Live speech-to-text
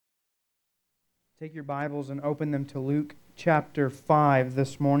Take your Bibles and open them to Luke chapter 5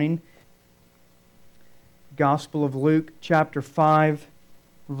 this morning. Gospel of Luke chapter 5,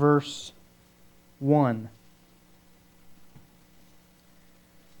 verse 1.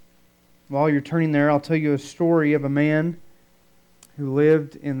 While you're turning there, I'll tell you a story of a man who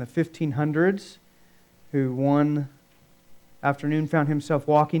lived in the 1500s, who one afternoon found himself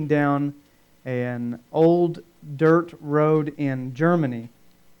walking down an old dirt road in Germany.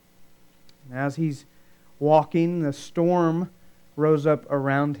 As he's walking, the storm rose up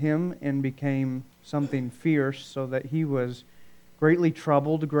around him and became something fierce, so that he was greatly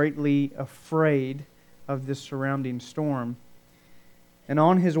troubled, greatly afraid of this surrounding storm. And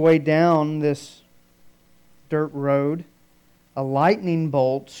on his way down this dirt road, a lightning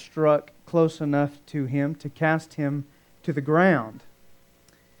bolt struck close enough to him to cast him to the ground.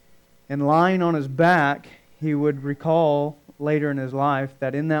 And lying on his back, he would recall later in his life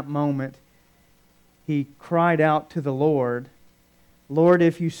that in that moment, he cried out to the Lord, "Lord,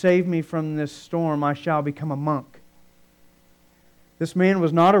 if you save me from this storm, I shall become a monk." This man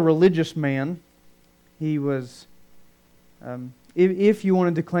was not a religious man. He was, if you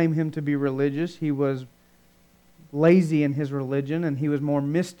wanted to claim him to be religious, he was lazy in his religion, and he was more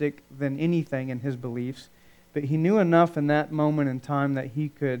mystic than anything in his beliefs. But he knew enough in that moment in time that he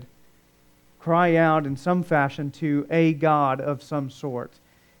could cry out in some fashion to a God of some sort.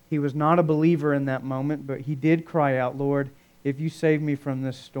 He was not a believer in that moment, but he did cry out, "Lord, if you save me from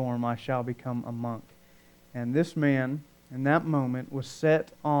this storm, I shall become a monk." And this man, in that moment, was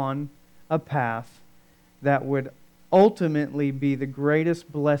set on a path that would ultimately be the greatest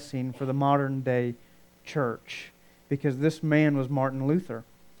blessing for the modern day church. Because this man was Martin Luther,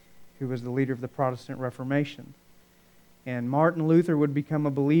 who was the leader of the Protestant Reformation. And Martin Luther would become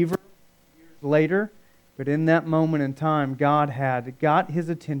a believer years later. But in that moment in time, God had got his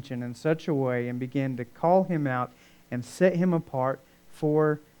attention in such a way and began to call him out and set him apart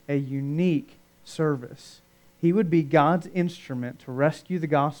for a unique service. He would be God's instrument to rescue the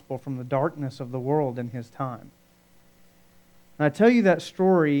gospel from the darkness of the world in his time. And I tell you that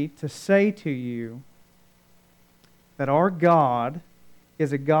story to say to you that our God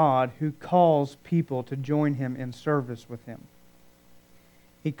is a God who calls people to join Him in service with Him.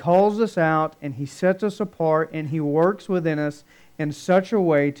 He calls us out and He sets us apart and He works within us in such a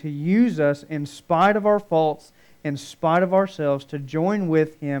way to use us in spite of our faults, in spite of ourselves, to join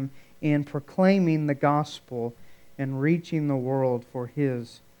with Him in proclaiming the gospel and reaching the world for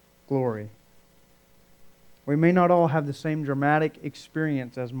His glory. We may not all have the same dramatic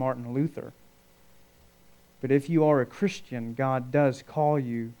experience as Martin Luther, but if you are a Christian, God does call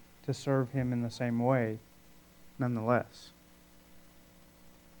you to serve Him in the same way, nonetheless.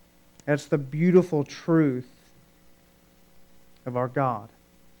 That's the beautiful truth of our God.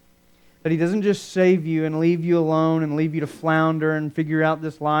 That He doesn't just save you and leave you alone and leave you to flounder and figure out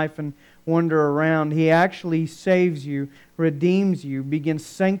this life and wander around. He actually saves you, redeems you, begins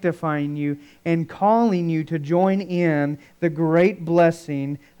sanctifying you, and calling you to join in the great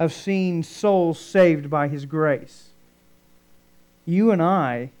blessing of seeing souls saved by His grace. You and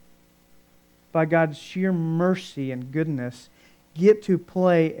I, by God's sheer mercy and goodness, get to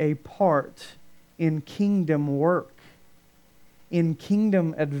play a part in kingdom work, in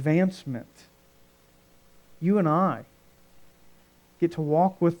kingdom advancement. You and I get to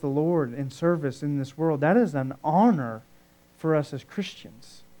walk with the Lord in service in this world. That is an honor for us as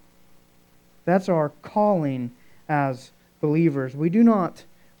Christians. That's our calling as believers. We do not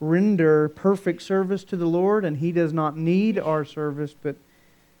render perfect service to the Lord, and He does not need our service, but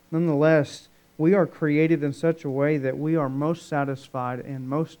nonetheless, we are created in such a way that we are most satisfied and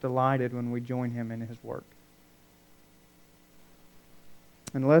most delighted when we join Him in His work.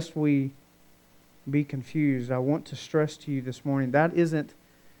 Unless we be confused, I want to stress to you this morning, that isn't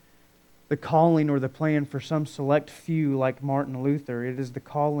the calling or the plan for some select few like Martin Luther. It is the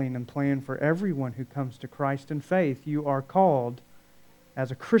calling and plan for everyone who comes to Christ in faith. You are called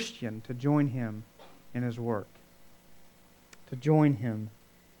as a Christian to join Him in His work, to join Him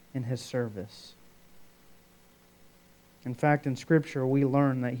in His service. In fact, in Scripture, we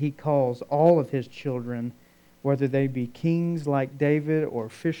learn that He calls all of His children, whether they be kings like David or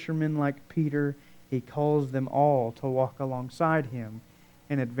fishermen like Peter, He calls them all to walk alongside Him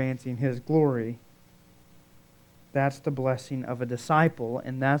in advancing His glory. That's the blessing of a disciple,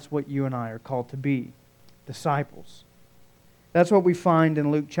 and that's what you and I are called to be, disciples. That's what we find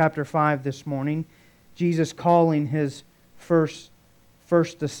in Luke chapter 5 this morning. Jesus calling His first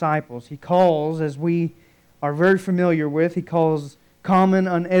disciples. He calls, as we are very familiar with, He calls common,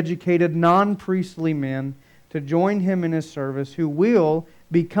 uneducated, non-priestly men to join Him in His service, who will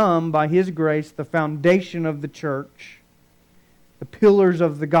become, by His grace, the foundation of the church, the pillars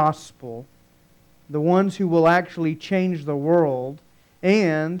of the gospel, the ones who will actually change the world,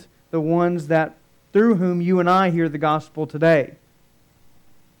 and the ones that through whom you and I hear the gospel today.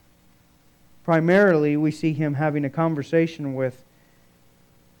 Primarily, we see Him having a conversation with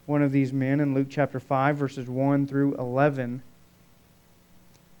one of these men in Luke chapter 5, verses 1 through 11,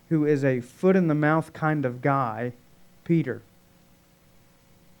 who is a foot-in-the-mouth kind of guy, Peter.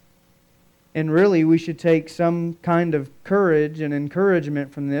 And really, we should take some kind of courage and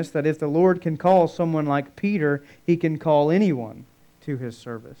encouragement from this, that if the Lord can call someone like Peter, He can call anyone to His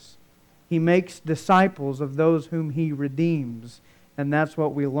service. He makes disciples of those whom He redeems. And that's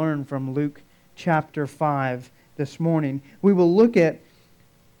what we learn from Luke chapter 5 this morning. We will look at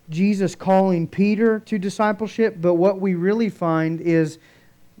Jesus calling Peter to discipleship, but what we really find is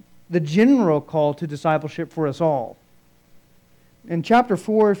the general call to discipleship for us all. In chapter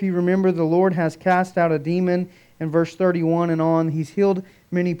 4, if you remember, the Lord has cast out a demon. In verse 31 and on, He's healed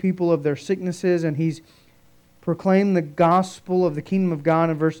many people of their sicknesses, and He's proclaimed the gospel of the kingdom of God.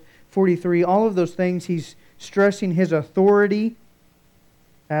 In verse 43, all of those things, He's stressing His authority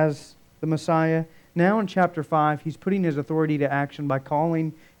as the Messiah. Now in chapter 5, He's putting His authority to action by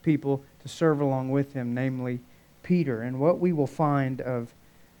calling people to serve along with Him, namely Peter. And what we will find of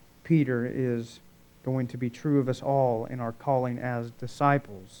Peter is going to be true of us all in our calling as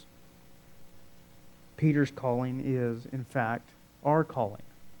disciples. Peter's calling is, in fact, our calling.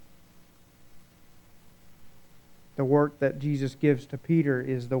 The work that Jesus gives to Peter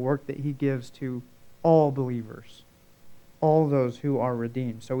is the work that He gives to all believers, all those who are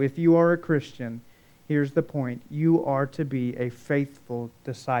redeemed. So if you are a Christian, here's the point: you are to be a faithful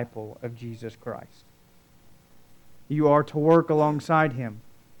disciple of Jesus Christ. You are to work alongside Him.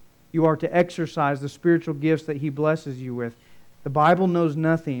 You are to exercise the spiritual gifts that He blesses you with. The Bible knows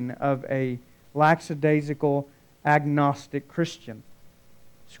nothing of a lackadaisical, agnostic Christian.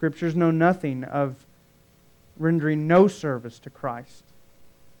 Scriptures know nothing of rendering no service to Christ.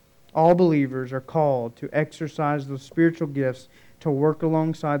 All believers are called to exercise those spiritual gifts, to work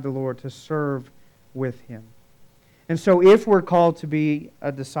alongside the Lord, to serve with Him. And so if we're called to be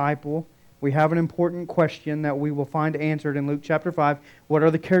a disciple, we have an important question that we will find answered in Luke chapter 5. What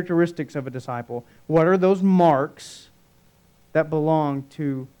are the characteristics of a disciple? What are those marks that belong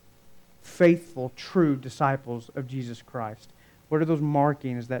to faithful, true disciples of Jesus Christ? What are those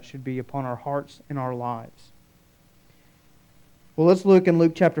markings that should be upon our hearts and our lives? Well, let's look in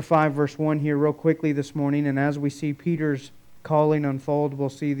Luke chapter 5, verse 1 here real quickly this morning. And as we see Peter's calling unfold, we'll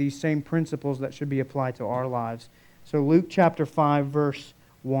see these same principles that should be applied to our lives. So Luke chapter 5, verse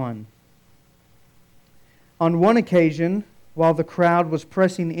 1. On one occasion, while the crowd was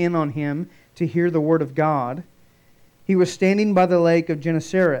pressing in on Him to hear the word of God, He was standing by the lake of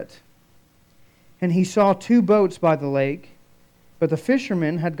Gennesaret. And He saw 2 boats by the lake, but the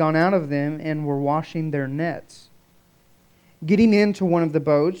fishermen had gone out of them and were washing their nets. Getting into one of the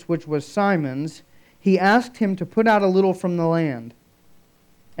boats, which was Simon's, He asked him to put out a little from the land.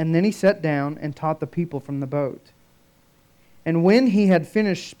 And then He sat down and taught the people from the boat. And when He had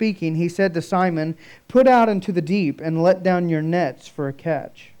finished speaking, He said to Simon, "Put out into the deep and let down your nets for a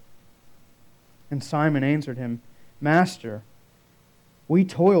catch." And Simon answered Him, "Master, we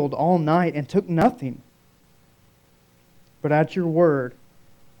toiled all night and took nothing. But at your word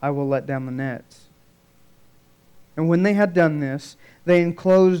I will let down the nets." And when they had done this, they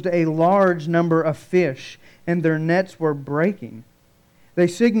enclosed a large number of fish, and their nets were breaking. They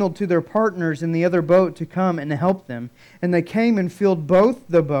signaled to their partners in the other boat to come and help them. And they came and filled both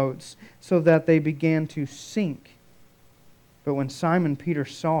the boats so that they began to sink. But when Simon Peter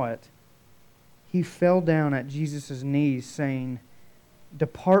saw it, he fell down at Jesus' knees, saying,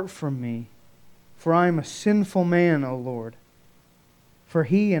 "Depart from me, for I am a sinful man, O Lord." For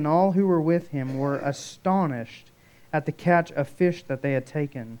he and all who were with him were astonished at the catch of fish that they had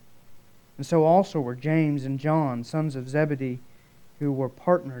taken. And so also were James and John, sons of Zebedee, who were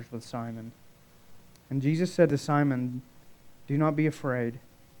partners with Simon. And Jesus said to Simon, "Do not be afraid.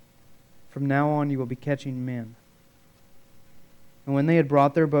 From now on you will be catching men." And when they had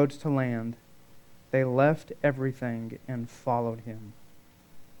brought their boats to land, they left everything and followed Him.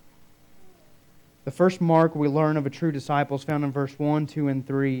 The first mark we learn of a true disciple is found in verse 1, 2, and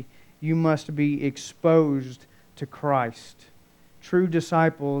 3. You must be exposed to Christ. True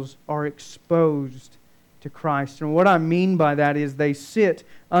disciples are exposed to Christ. And what I mean by that is they sit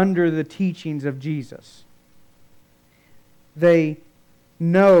under the teachings of Jesus. They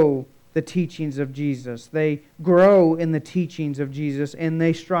know the teachings of Jesus. They grow in the teachings of Jesus, and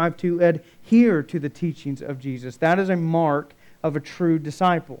they strive to adhere to the teachings of Jesus. That is a mark of a true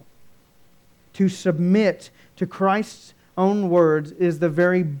disciple. To submit to Christ's own words is the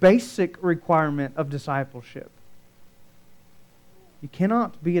very basic requirement of discipleship. You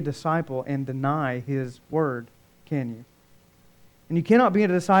cannot be a disciple and deny His word, can you? And you cannot be a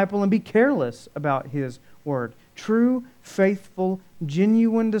disciple and be careless about His word. True, faithful,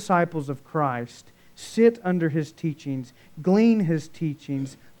 genuine disciples of Christ sit under His teachings, glean His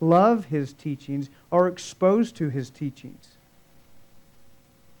teachings, love His teachings, are exposed to His teachings.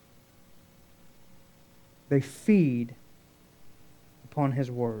 They feed upon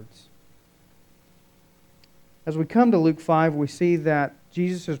His words. As we come to Luke 5, we see that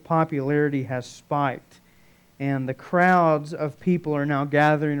Jesus' popularity has spiked, and the crowds of people are now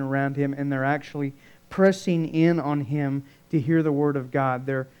gathering around Him, and they're actually pressing in on Him to hear the Word of God.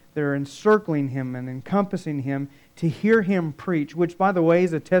 They're encircling Him and encompassing Him to hear Him preach, which, by the way,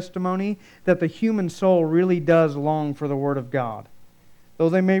 is a testimony that the human soul really does long for the Word of God. Though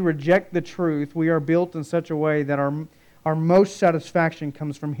they may reject the truth, we are built in such a way that our most satisfaction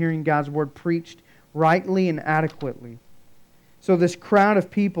comes from hearing God's Word preached rightly and adequately. So this crowd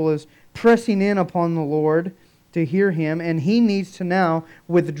of people is pressing in upon the Lord to hear Him, and He needs to now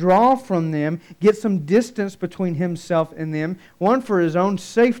withdraw from them, get some distance between Himself and them, one for His own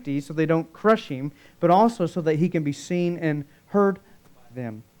safety so they don't crush Him, but also so that He can be seen and heard by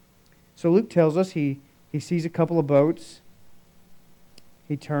them. So Luke tells us he sees a couple of boats.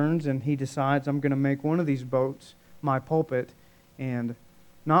 He turns and he decides, I'm going to make one of these boats my pulpit, and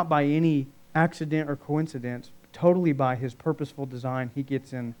not by any accident or coincidence, totally by His purposeful design, he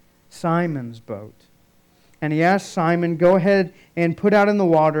gets in Simon's boat. And he asks Simon, go ahead and put out in the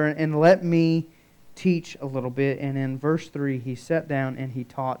water and let me teach a little bit. And in verse 3, he sat down and he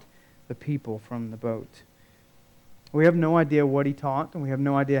taught the people from the boat. We have no idea what he taught, and we have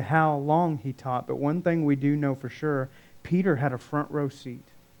no idea how long he taught. But one thing we do know for sure, Peter had a front row seat.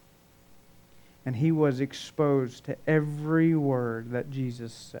 And he was exposed to every word that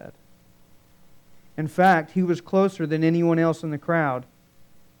Jesus said. In fact, he was closer than anyone else in the crowd.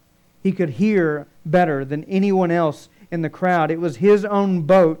 He could hear better than anyone else in the crowd. It was his own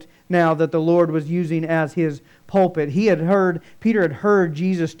boat now that the Lord was using as his pulpit. Peter had heard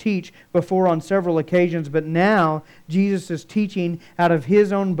Jesus teach before on several occasions, but now Jesus is teaching out of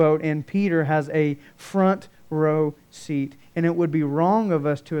his own boat, and Peter has a front row seat. And it would be wrong of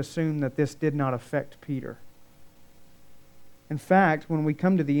us to assume that this did not affect Peter. In fact, when we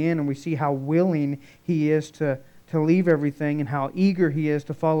come to the end and we see how willing he is to leave everything and how eager he is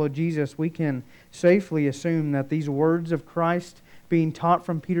to follow Jesus, we can safely assume that these words of Christ being taught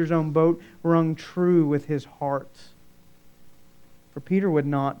from Peter's own boat rung true with his heart. For Peter would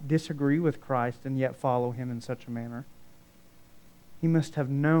not disagree with Christ and yet follow Him in such a manner. He must have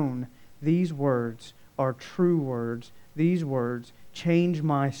known these words are true words. These words change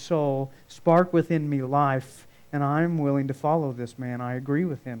my soul, spark within me life, and I'm willing to follow this man. I agree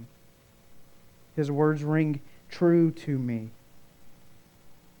with him. His words ring true to me.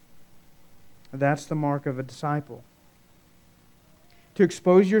 That's the mark of a disciple. To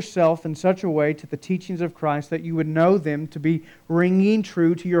expose yourself in such a way to the teachings of Christ that you would know them to be ringing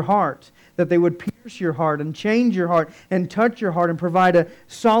true to your heart, that they would pierce your heart and change your heart and touch your heart and provide a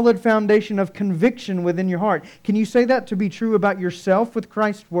solid foundation of conviction within your heart. Can you say that to be true about yourself with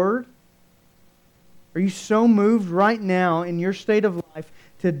Christ's Word? Are you so moved right now in your state of life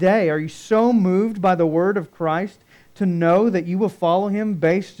today? Are you so moved by the Word of Christ to know that you will follow Him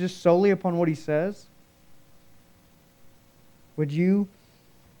based just solely upon what He says? Would you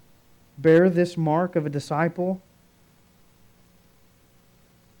bear this mark of a disciple?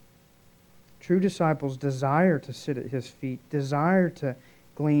 True disciples desire to sit at His feet, desire to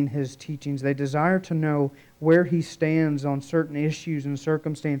glean His teachings. They desire to know where He stands on certain issues and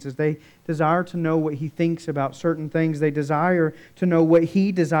circumstances. They desire to know what He thinks about certain things. They desire to know what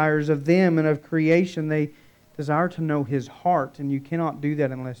He desires of them and of creation. They desire to know His heart, and you cannot do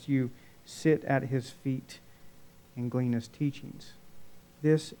that unless you sit at His feet and glean His teachings.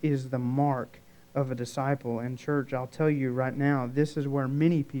 This is the mark of a disciple. And church, I'll tell you right now, this is where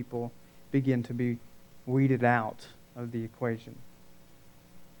many people begin to be weeded out of the equation.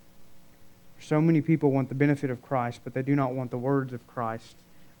 So many people want the benefit of Christ, but they do not want the words of Christ.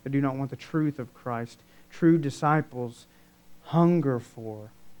 They do not want the truth of Christ. True disciples hunger for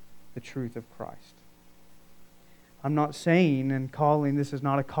the truth of Christ. I'm not saying and calling, this is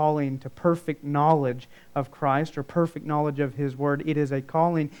not a calling to perfect knowledge of Christ or perfect knowledge of His Word. It is a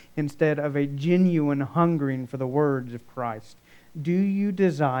calling instead of a genuine hungering for the words of Christ. Do you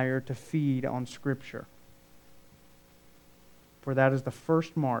desire to feed on Scripture? For that is the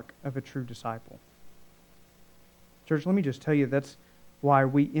first mark of a true disciple. Church, let me just tell you, that's why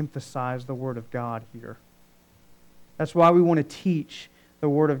we emphasize the Word of God here. That's why we want to teach the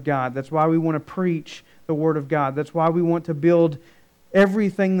Word of God. That's why we want to preach the Word of God. That's why we want to build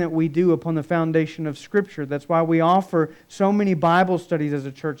everything that we do upon the foundation of Scripture. That's why we offer so many Bible studies as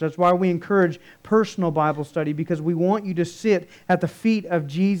a church. That's why we encourage personal Bible study, because we want you to sit at the feet of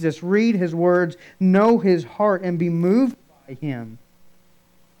Jesus, read His words, know His heart, and be moved by Him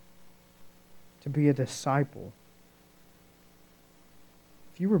to be a disciple.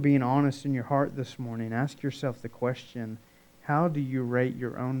 If you were being honest in your heart this morning, ask yourself the question, how do you rate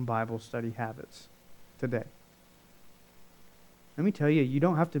your own Bible study habits today? Let me tell you, you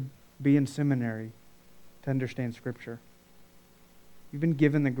don't have to be in seminary to understand Scripture. You've been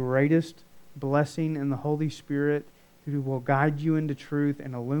given the greatest blessing in the Holy Spirit who will guide you into truth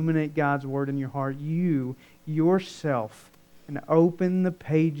and illuminate God's Word in your heart. You, yourself, can open the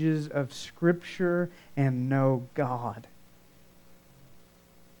pages of Scripture and know God.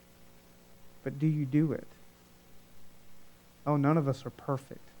 But do you do it? Oh, none of us are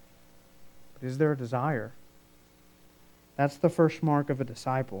perfect. But is there a desire? That's the first mark of a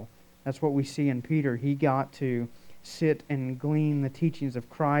disciple. That's what we see in Peter. He got to sit and glean the teachings of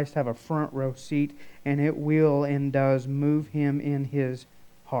Christ, have a front row seat, and it will and does move him in his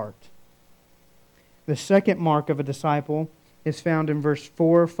heart. The second mark of a disciple is found in verse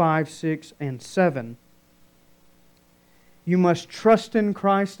 4, 5, 6, and 7. You must trust in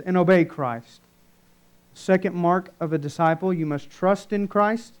Christ and obey Christ. Second mark of a disciple, you must trust in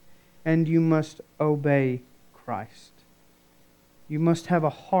Christ and you must obey Christ. You must have a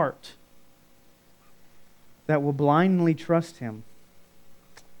heart that will blindly trust Him.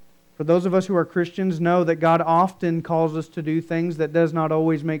 For those of us who are Christians, know that God often calls us to do things that does not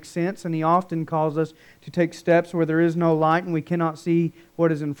always make sense, and He often calls us to take steps where there is no light and we cannot see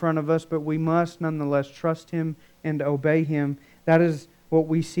what is in front of us, but we must nonetheless trust Him and obey Him. That is what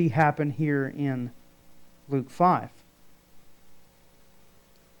we see happen here in Luke 5.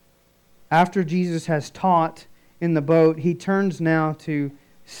 After Jesus has taught in the boat, He turns now to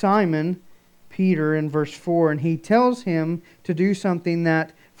Simon Peter in verse 4, and He tells him to do something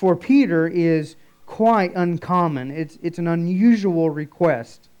that for Peter is quite uncommon. It's an unusual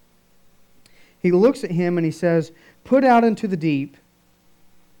request. He looks at him and He says, "Put out into the deep,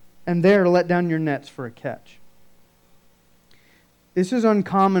 and there let down your nets for a catch." This is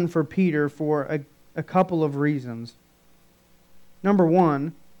uncommon for Peter for a couple of reasons. Number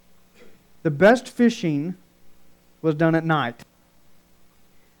one, the best fishing was done at night.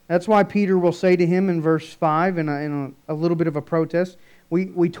 That's why Peter will say to him in verse 5, in a little bit of a protest,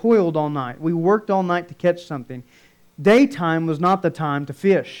 we toiled all night. We worked all night to catch something. Daytime was not the time to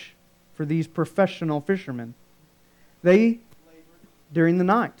fish for these professional fishermen. They labored during the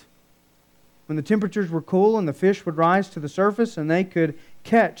night, when the temperatures were cool and the fish would rise to the surface and they could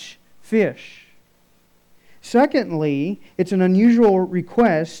catch fish. Secondly, it's an unusual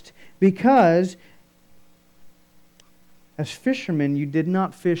request because as fishermen, you did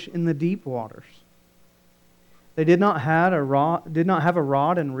not fish in the deep waters. They did not have a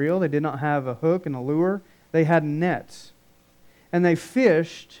rod and reel. They did not have a hook and a lure. They had nets. And they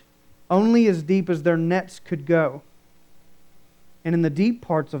fished only as deep as their nets could go. And in the deep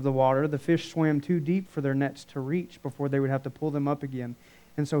parts of the water, the fish swam too deep for their nets to reach before they would have to pull them up again.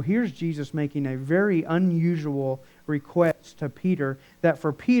 And so here's Jesus making a very unusual request to Peter that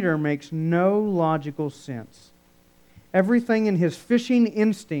for Peter makes no logical sense. Everything in his fishing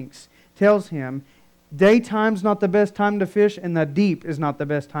instincts tells him daytime's not the best time to fish and the deep is not the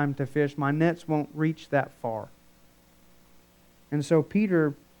best time to fish. My nets won't reach that far. And so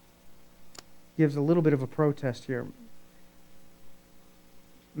Peter gives a little bit of a protest here.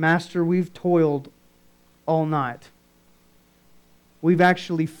 Master, we've toiled all night. We've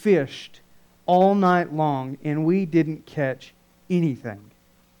actually fished all night long and we didn't catch anything.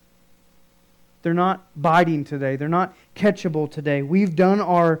 They're not biting today. They're not catchable today. We've done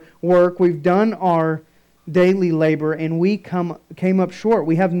our work. We've done our daily labor and we came up short.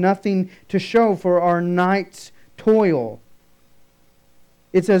 We have nothing to show for our night's toil.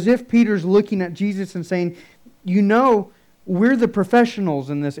 It's as if Peter's looking at Jesus and saying, you know, we're the professionals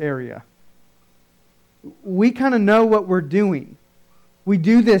in this area. We kind of know what we're doing. We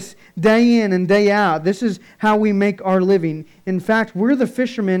do this day in and day out. This is how we make our living. In fact, we're the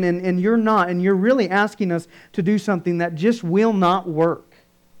fishermen and you're not. And you're really asking us to do something that just will not work.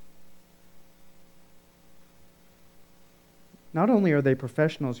 Not only are they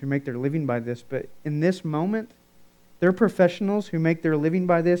professionals who make their living by this, but in this moment, they're professionals who make their living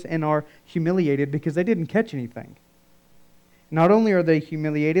by this and are humiliated because they didn't catch anything. Not only are they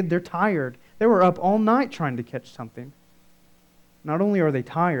humiliated, they're tired. They were up all night trying to catch something. Not only are they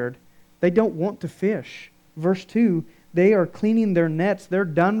tired, they don't want to fish. Verse 2, they are cleaning their nets. They're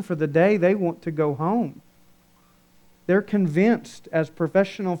done for the day. They want to go home. They're convinced, as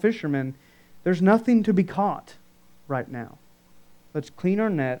professional fishermen, there's nothing to be caught right now. Let's clean our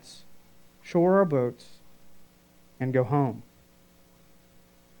nets, shore our boats, and go home.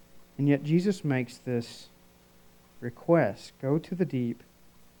 And yet Jesus makes this request: go to the deep,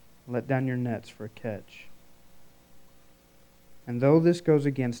 let down your nets for a catch. And though this goes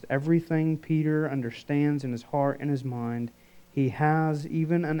against everything Peter understands in his heart and his mind, he has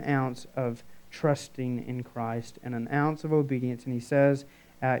even an ounce of trusting in Christ and an ounce of obedience. And he says,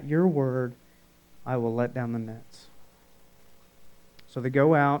 at your word, I will let down the nets. So they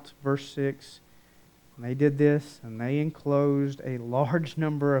go out, verse 6, and they did this, and they enclosed a large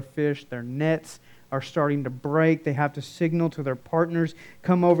number of fish. Their nets are starting to break. They have to signal to their partners,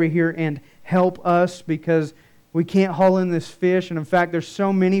 come over here and help us because we can't haul in this fish. And in fact, there's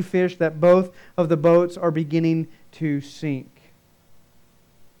so many fish that both of the boats are beginning to sink.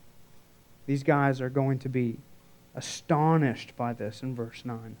 These guys are going to be astonished by this in verse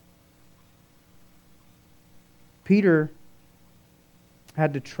 9. Peter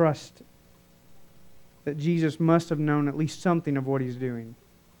had to trust that Jesus must have known at least something of what he's doing.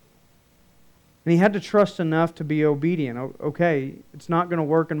 And he had to trust enough to be obedient. Okay, it's not going to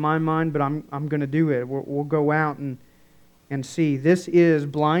work in my mind, but I'm going to do it. We'll go out and see. This is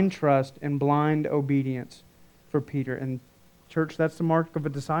blind trust and blind obedience for Peter. And church, that's the mark of a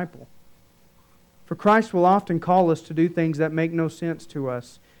disciple. For Christ will often call us to do things that make no sense to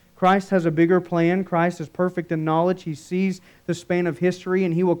us. Christ has a bigger plan. Christ is perfect in knowledge. He sees the span of history,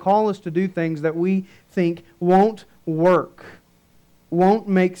 and He will call us to do things that we think won't work, won't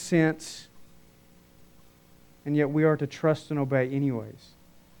make sense, and yet we are to trust and obey anyways.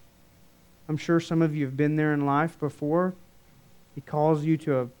 I'm sure some of you have been there in life before. He calls you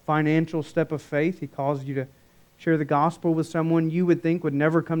to a financial step of faith. He calls you to share the gospel with someone you would think would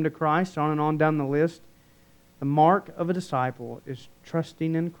never come to Christ, on and on down the list. The mark of a disciple is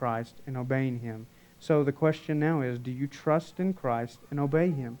trusting in Christ and obeying Him. So the question now is, do you trust in Christ and obey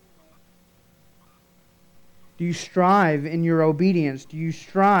Him? Do you strive in your obedience? Do you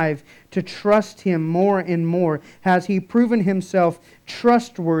strive to trust Him more and more? Has He proven Himself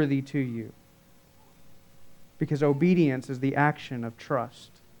trustworthy to you? Because obedience is the action of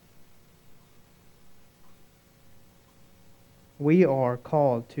trust. We are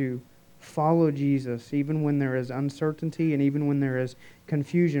called to follow Jesus even when there is uncertainty and even when there is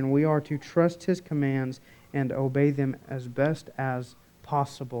confusion. We are to trust His commands and obey them as best as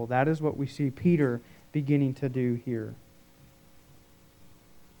possible. That is what we see Peter beginning to do here.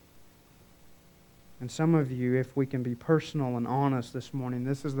 And some of you, if we can be personal and honest this morning,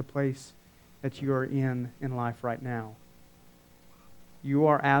 this is the place that you are in life right now. You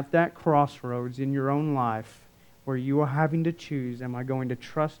are at that crossroads in your own life where you are having to choose, am I going to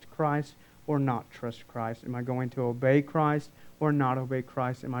trust Christ or not trust Christ? Am I going to obey Christ or not obey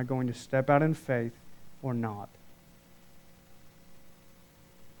Christ? Am I going to step out in faith or not?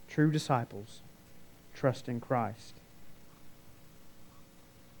 True disciples trust in Christ.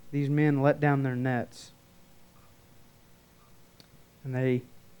 These men let down their nets, and they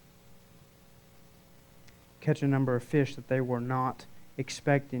catch a number of fish that they were not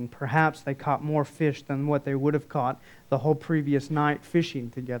expecting. Perhaps they caught more fish than what they would have caught the whole previous night fishing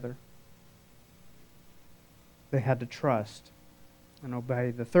together. They had to trust and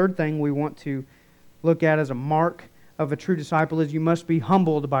obey. The third thing we want to look at as a mark of a true disciple is you must be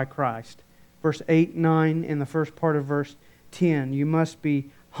humbled by Christ. Verse 8, 9, in the first part of verse 10, you must be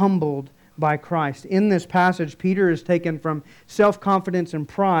humbled by Christ. In this passage, Peter is taken from self-confidence and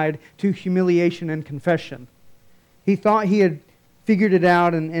pride to humiliation and confession. He thought he had figured it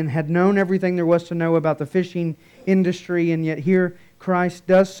out and had known everything there was to know about the fishing industry, and yet here Christ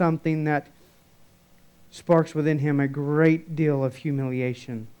does something that sparks within him a great deal of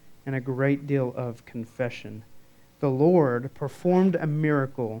humiliation and a great deal of confession. The Lord performed a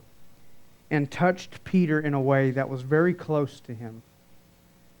miracle and touched Peter in a way that was very close to him.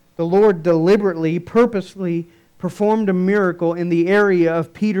 The Lord deliberately, purposely performed a miracle in the area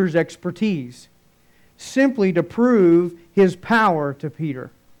of Peter's expertise, simply to prove His power to Peter.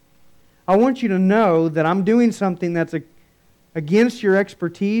 I want you to know that I'm doing something that's against your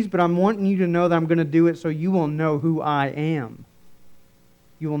expertise, but I'm wanting you to know that I'm going to do it so you will know who I am.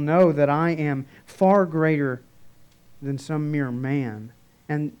 You will know that I am far greater than some mere man.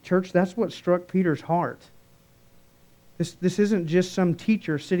 And church, that's what struck Peter's heart. This isn't just some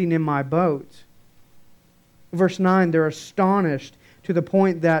teacher sitting in my boat. Verse 9, they're astonished to the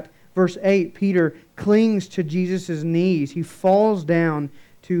point that, verse 8, Peter clings to Jesus' knees. He falls down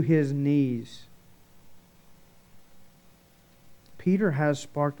to his knees. Peter has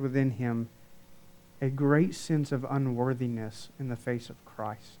sparked within him a great sense of unworthiness in the face of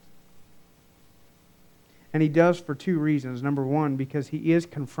Christ. And he does for two reasons. Number one, because he is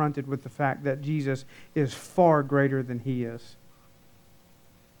confronted with the fact that Jesus is far greater than he is.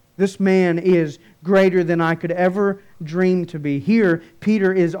 This man is greater than I could ever dream to be. Here,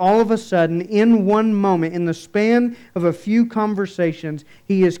 Peter is all of a sudden, in one moment, in the span of a few conversations,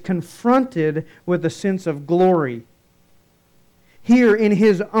 he is confronted with a sense of glory. Here, in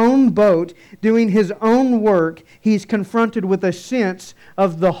his own boat, doing his own work, he's confronted with a sense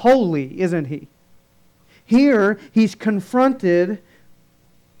of the holy, isn't he? Here, he's confronted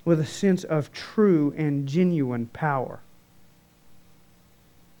with a sense of true and genuine power.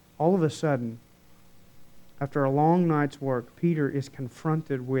 All of a sudden, after a long night's work, Peter is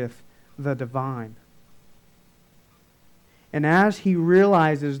confronted with the divine. And as he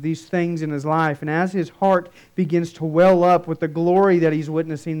realizes these things in his life, and as his heart begins to well up with the glory that he's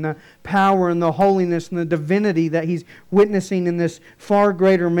witnessing, the power and the holiness and the divinity that he's witnessing in this far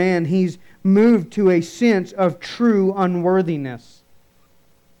greater man, he's moved to a sense of true unworthiness.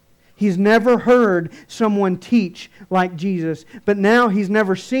 He's never heard someone teach like Jesus, but now he's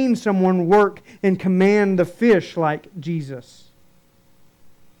never seen someone work and command the fish like Jesus.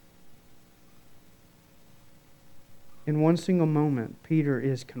 In one single moment, Peter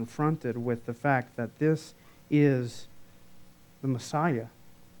is confronted with the fact that this is the Messiah.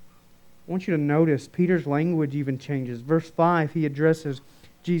 I want you to notice Peter's language even changes. Verse 5, he addresses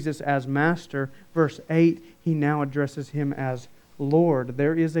Jesus as Master. Verse 8, he now addresses him as Lord.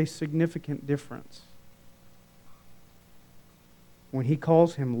 There is a significant difference. When he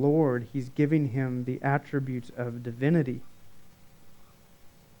calls him Lord, he's giving him the attributes of divinity.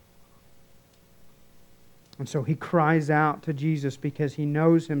 And so he cries out to Jesus because he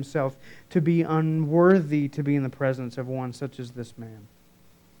knows himself to be unworthy to be in the presence of one such as this man.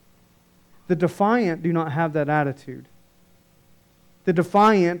 The defiant do not have that attitude. The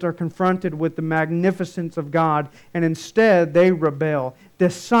defiant are confronted with the magnificence of God, and instead they rebel.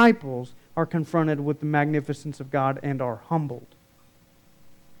 Disciples are confronted with the magnificence of God and are humbled.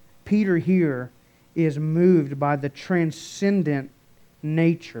 Peter here is moved by the transcendent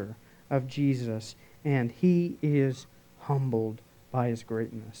nature of Jesus, and he is humbled by his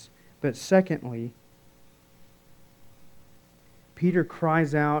greatness. But secondly, Peter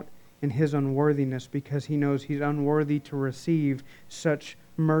cries out in his unworthiness because he knows he's unworthy to receive such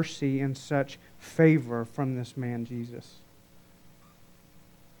mercy and such favor from this man, Jesus.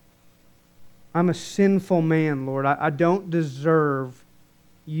 I'm a sinful man, Lord. I don't deserve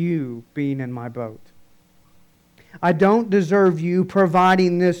you being in my boat. I don't deserve you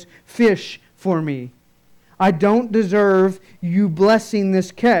providing this fish for me. I don't deserve you blessing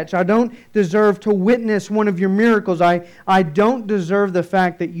this catch. I don't deserve to witness one of your miracles. I don't deserve the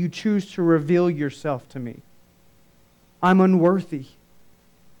fact that you choose to reveal yourself to me. I'm unworthy.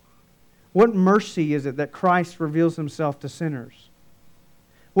 What mercy is it that Christ reveals himself to sinners?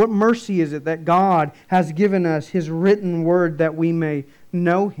 What mercy is it that God has given us His written word that we may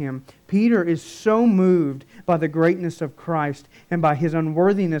know Him? Peter is so moved by the greatness of Christ and by his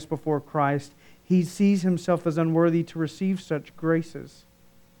unworthiness before Christ, he sees himself as unworthy to receive such graces.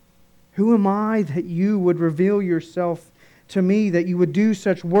 Who am I that you would reveal yourself to me, that you would do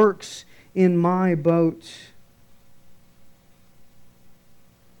such works in my boat?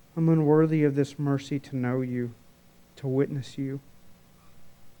 I'm unworthy of this mercy to know you, to witness you.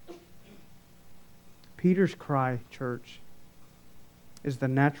 Peter's cry, church, is the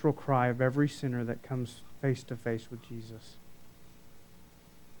natural cry of every sinner that comes face to face with Jesus.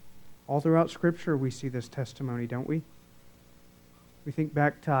 All throughout Scripture we see this testimony, don't we? We think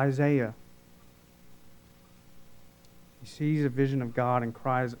back to Isaiah. He sees a vision of God and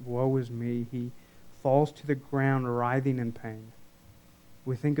cries, "Woe is me." He falls to the ground writhing in pain.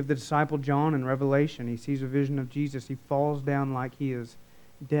 We think of the disciple John in Revelation. He sees a vision of Jesus. He falls down like he is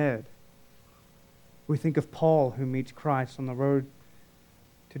dead. We think of Paul, who meets Christ on the road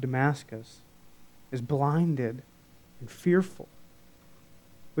to Damascus, is blinded and fearful.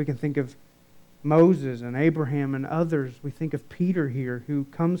 We can think of Moses and Abraham and others. We think of Peter here, who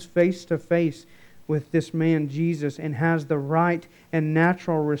comes face to face with this man Jesus and has the right and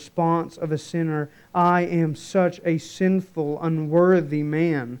natural response of a sinner. I am such a sinful, unworthy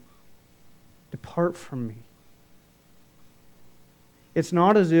man. Depart from me. It's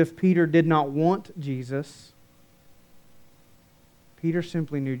not as if Peter did not want Jesus. Peter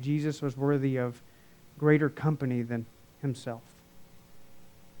simply knew Jesus was worthy of greater company than himself.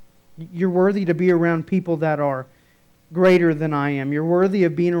 You're worthy to be around people that are greater than I am. You're worthy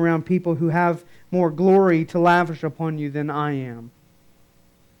of being around people who have more glory to lavish upon you than I am.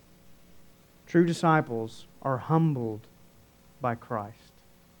 True disciples are humbled by Christ.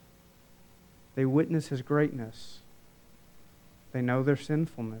 They witness His greatness. They know their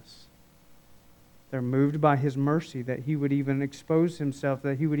sinfulness. They're moved by His mercy that He would even expose Himself,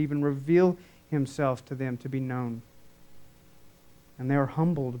 that He would even reveal Himself to them to be known. And they are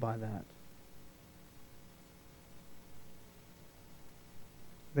humbled by that.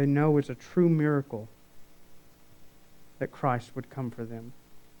 They know it's a true miracle that Christ would come for them.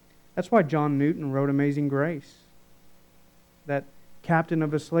 That's why John Newton wrote Amazing Grace, that captain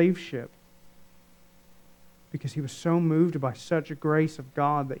of a slave ship, because he was so moved by such a grace of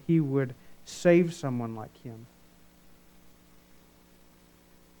God that He would save someone like him.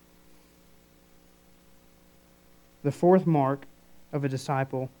 The fourth mark of a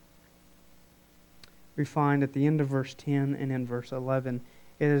disciple we find at the end of verse 10 and in verse 11.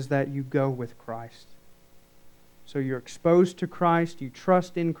 It is that you go with Christ. So you're exposed to Christ, you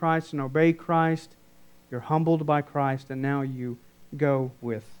trust in Christ and obey Christ, you're humbled by Christ, and now you go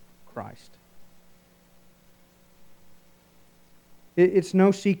with Christ. It's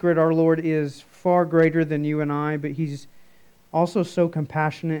no secret our Lord is far greater than you and I, but He's also so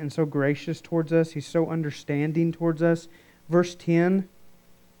compassionate and so gracious towards us. He's so understanding towards us. Verse 10,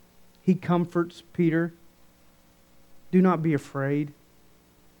 He comforts Peter. Do not be afraid.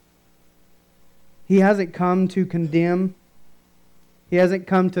 He hasn't come to condemn. He hasn't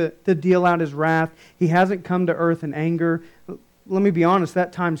come to deal out His wrath. He hasn't come to earth in anger. Let me be honest,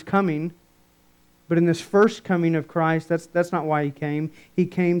 that time's coming. But in this first coming of Christ, that's not why He came. He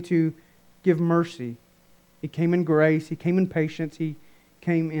came to give mercy. He came in grace. He came in patience. He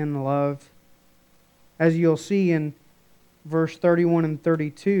came in love. As you'll see in verse 31 and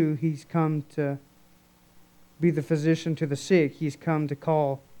 32, He's come to be the physician to the sick. He's come to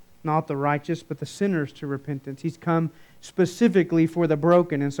call not the righteous, but the sinners to repentance. He's come specifically for the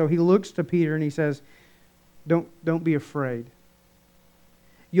broken. And so He looks to Peter and He says, don't be afraid.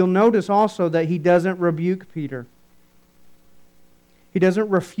 You'll notice also that He doesn't rebuke Peter. He doesn't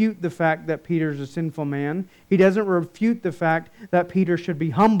refute the fact that Peter's a sinful man. He doesn't refute the fact that Peter should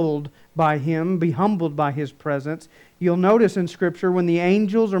be humbled by Him, be humbled by His presence. You'll notice in Scripture when the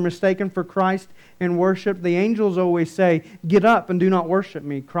angels are mistaken for Christ in worship, the angels always say, "Get up and do not worship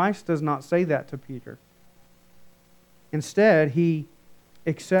me." Christ does not say that to Peter. Instead, He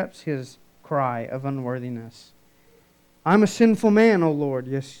accepts his cry of unworthiness. "I'm a sinful man, O Lord."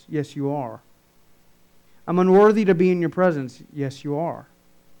 Yes, you are. "I'm unworthy to be in your presence." Yes, you are.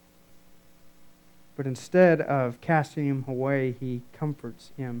 But instead of casting him away, He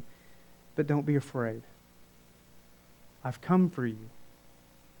comforts him. But don't be afraid. I've come for you.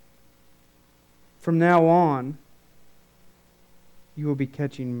 From now on, you will be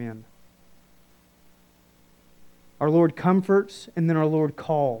catching men. Our Lord comforts, and then our Lord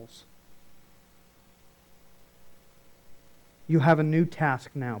calls. You have a new task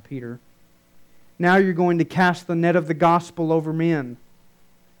now, Peter. Now you're going to cast the net of the gospel over men.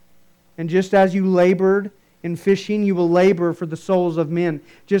 And just as you labored in fishing, you will labor for the souls of men.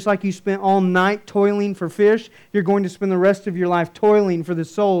 Just like you spent all night toiling for fish, you're going to spend the rest of your life toiling for the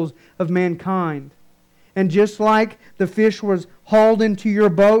souls of mankind. And just like the fish was hauled into your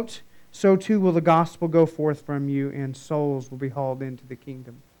boat, so too will the gospel go forth from you, and souls will be hauled into the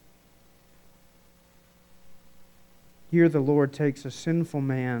kingdom. Here the Lord takes a sinful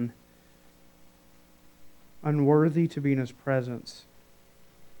man, unworthy to be in His presence,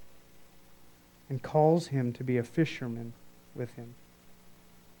 and calls him to be a fisherman with Him.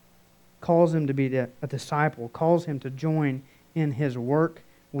 Calls him to be a disciple. Calls him to join in His work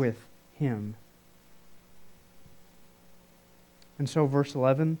with Him. And so verse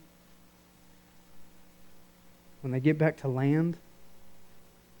 11, when they get back to land,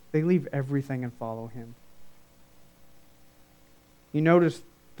 they leave everything and follow Him. You notice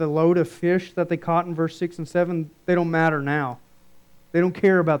the load of fish that they caught in verse 6 and 7, they don't matter now. They don't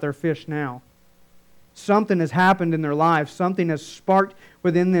care about their fish now. Something has happened in their lives. Something has sparked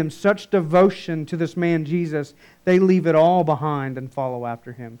within them such devotion to this man Jesus, they leave it all behind and follow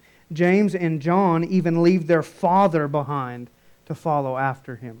after Him. James and John even leave their father behind to follow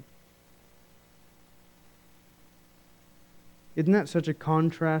after Him. Isn't that such a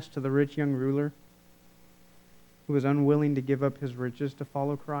contrast to the rich young ruler who was unwilling to give up his riches to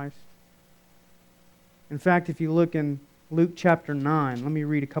follow Christ? In fact, if you look in Luke chapter 9, let me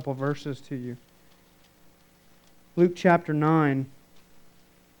read a couple verses to you. Luke chapter 9,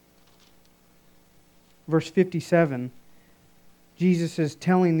 Verse 57, Jesus is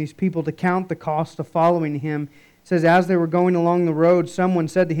telling these people to count the cost of following Him. It says, as they were going along the road, someone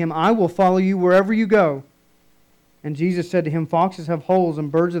said to Him, I will follow you wherever you go. And Jesus said to him, foxes have holes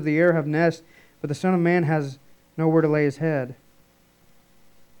and birds of the air have nests, but the Son of Man has nowhere to lay His head.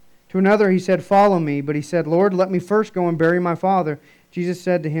 To another He said, follow me. But he said, Lord, let me first go and bury my father. Jesus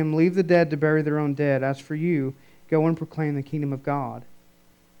said to him, leave the dead to bury their own dead. As for you, go and proclaim the kingdom of God.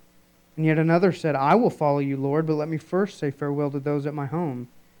 And yet another said, I will follow you, Lord, but let me first say farewell to those at my home.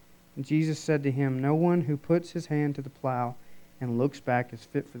 And Jesus said to him, no one who puts his hand to the plow and looks back is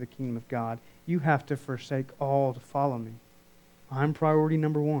fit for the kingdom of God. You have to forsake all to follow me. I'm priority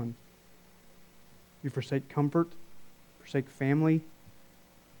number one. You forsake comfort, forsake family,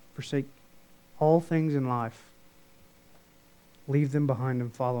 forsake all things in life. Leave them behind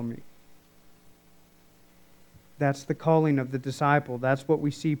and follow me. That's the calling of the disciple. That's what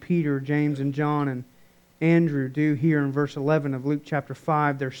we see Peter, James, and John and Andrew do here in verse 11 of Luke chapter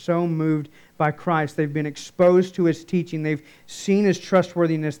 5. They're so moved by Christ. They've been exposed to His teaching. They've seen His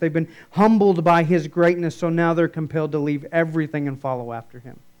trustworthiness. They've been humbled by His greatness. So now they're compelled to leave everything and follow after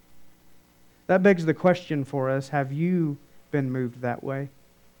Him. That begs the question for us, have you been moved that way?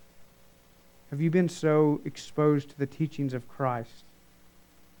 Have you been so exposed to the teachings of Christ?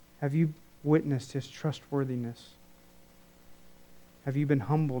 Have you witnessed His trustworthiness? Have you been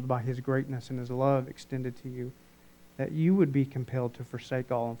humbled by His greatness and His love extended to you that you would be compelled to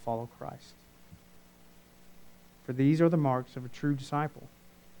forsake all and follow Christ? For these are the marks of a true disciple.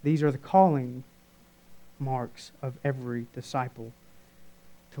 These are the calling marks of every disciple.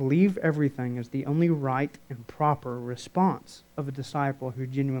 To leave everything is the only right and proper response of a disciple who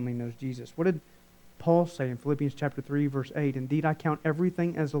genuinely knows Jesus. What did Paul say in Philippians chapter 3, verse 8? Indeed, I count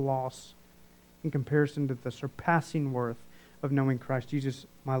everything as a loss in comparison to the surpassing worth of knowing Christ Jesus,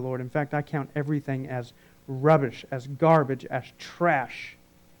 my Lord. In fact, I count everything as rubbish, as garbage, as trash,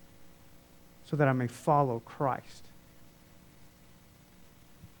 so that I may follow Christ.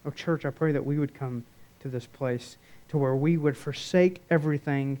 Oh, church, I pray that we would come to this place to where we would forsake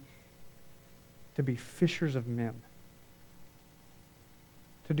everything to be fishers of men,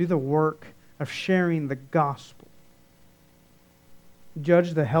 to do the work of sharing the gospel.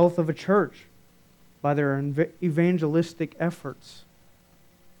 Judge the health of a church by their evangelistic efforts.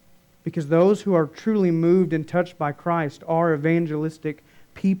 Because those who are truly moved and touched by Christ are evangelistic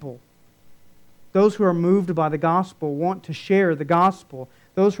people. Those who are moved by the gospel want to share the gospel.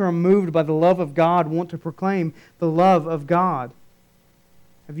 Those who are moved by the love of God want to proclaim the love of God.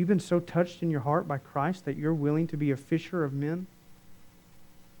 Have you been so touched in your heart by Christ that you're willing to be a fisher of men?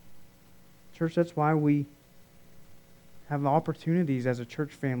 Church, that's why we have opportunities as a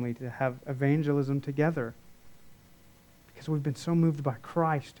church family to have evangelism together. Because we've been so moved by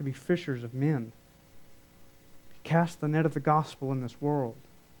Christ to be fishers of men. To cast the net of the gospel in this world.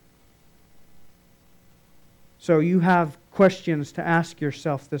 So you have questions to ask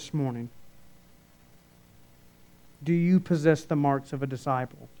yourself this morning. Do you possess the marks of a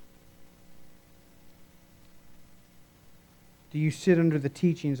disciple? Do you sit under the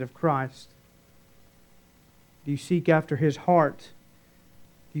teachings of Christ? Do you seek after His heart?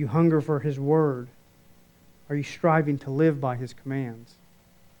 Do you hunger for His word? Are you striving to live by His commands?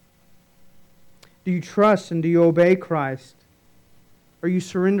 Do you trust and do you obey Christ? Are you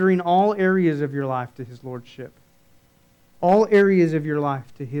surrendering all areas of your life to His lordship? All areas of your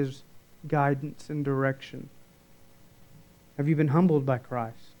life to His guidance and direction? Have you been humbled by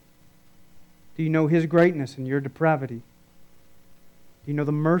Christ? Do you know His greatness and your depravity? Do you know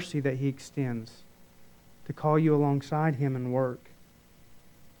the mercy that He extends to call you alongside Him in work?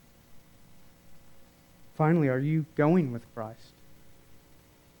 Finally, are you going with Christ?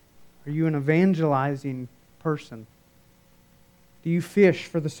 Are you an evangelizing person? Do you fish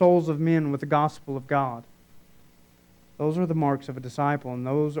for the souls of men with the gospel of God? Those are the marks of a disciple, and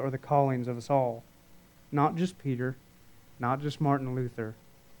those are the callings of us all. Not just Peter, not just Martin Luther,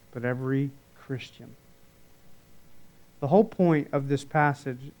 but every Christian. The whole point of this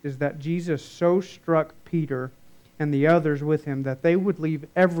passage is that Jesus so struck Peter and the others with him that they would leave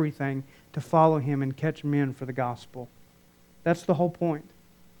everything to follow Him and catch men for the gospel. That's the whole point.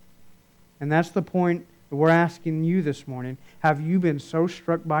 And that's the point that we're asking you this morning. Have you been so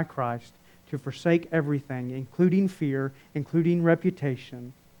struck by Christ to forsake everything, including fear, including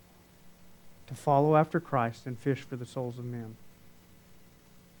reputation, to follow after Christ and fish for the souls of men?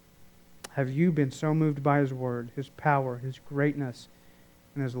 Have you been so moved by His word, His power, His greatness,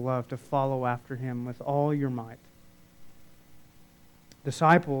 and His love to follow after Him with all your might?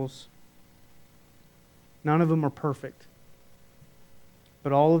 Disciples, none of them are perfect,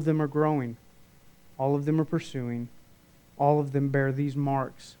 but all of them are growing. all of them are pursuing, all of them bear these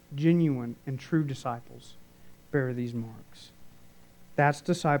marks. Genuine and true disciples bear these marks. That's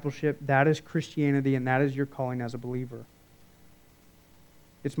discipleship, that is Christianity, and that is your calling as a believer.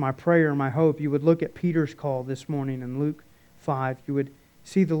 It's my prayer, my hope, you would look at Peter's call this morning in Luke 5. You would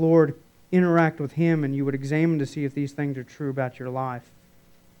see the Lord interact with him, and you would examine to see if these things are true about your life.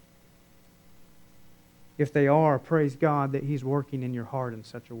 If they are, praise God that He's working in your heart in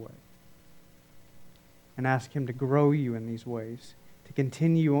such a way. And ask Him to grow you in these ways, to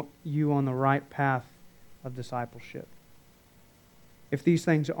continue you on the right path of discipleship. If these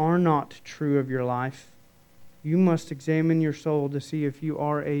things are not true of your life, you must examine your soul to see if you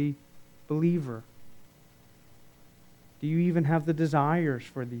are a believer. Do you even have the desires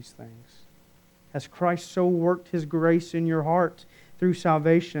for these things? Has Christ so worked His grace in your heart through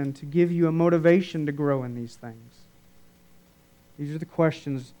salvation to give you a motivation to grow in these things? These are the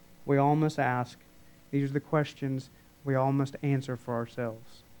questions we all must ask. These are the questions we all must answer for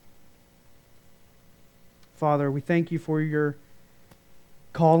ourselves. Father, we thank You for Your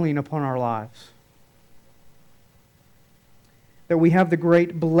calling upon our lives. That we have the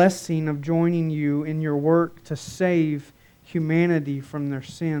great blessing of joining You in Your work to save humanity from their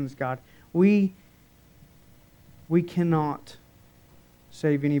sins, God. We cannot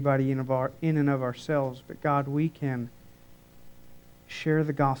save anybody in and of ourselves, but God, we can share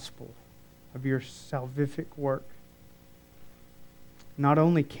the gospel of Your salvific work. Not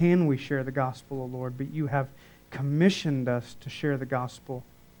only can we share the gospel, O Lord, but You have commissioned us to share the gospel.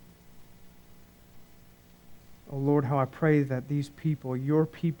 Oh Lord, how I pray that these people, Your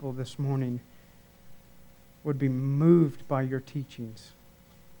people this morning, would be moved by Your teachings,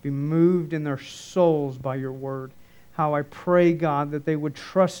 be moved in their souls by Your word. How I pray, God, that they would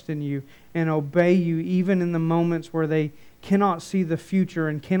trust in You and obey You even in the moments where they cannot see the future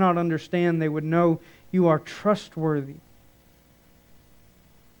and cannot understand. They would know You are trustworthy.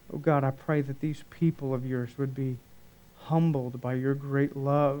 Oh God, I pray that these people of Yours would be humbled by Your great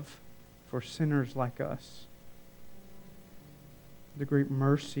love for sinners like us. The great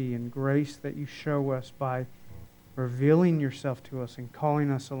mercy and grace that You show us by revealing Yourself to us and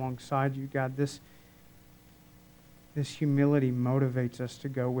calling us alongside You. God, this humility motivates us to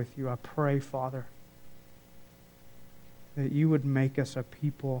go with You. I pray, Father, that You would make us a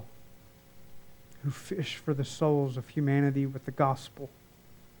people who fish for the souls of humanity with the gospel.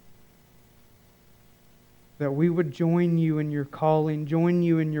 That we would join You in Your calling, join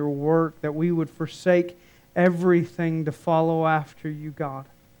You in Your work, that we would forsake everything to follow after You, God.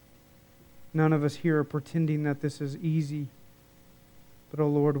 None of us here are pretending that this is easy, but, oh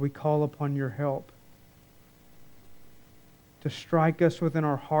Lord, we call upon Your help to strike us within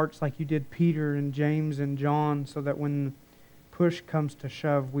our hearts like You did Peter and James and John, so that when push comes to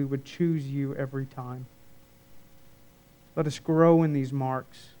shove, we would choose You every time. Let us grow in these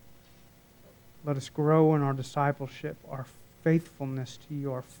marks. Let us grow in our discipleship, our faithfulness to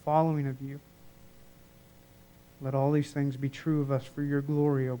You, our following of You. Let all these things be true of us for Your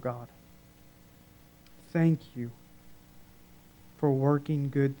glory, O God. Thank You for working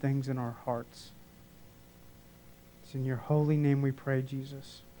good things in our hearts. It's in Your holy name we pray,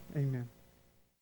 Jesus. Amen.